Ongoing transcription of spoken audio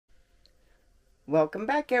Welcome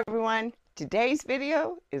back, everyone. Today's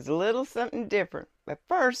video is a little something different, but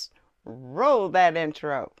first, roll that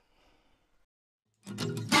intro.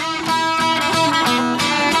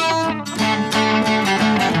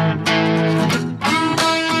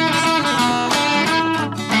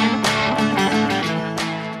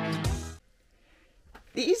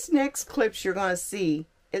 These next clips you're going to see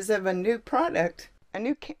is of a new product,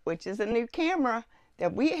 which is a new camera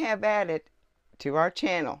that we have added to our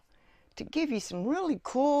channel to give you some really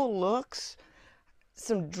cool looks,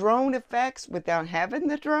 some drone effects without having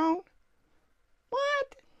the drone.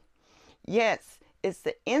 What? Yes, it's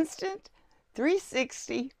the Instant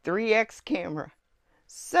 360 3X camera.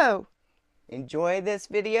 So, enjoy this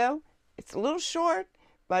video. It's a little short,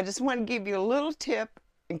 but I just want to give you a little tip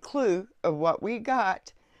and clue of what we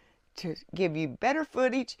got to give you better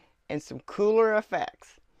footage and some cooler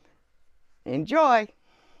effects. Enjoy!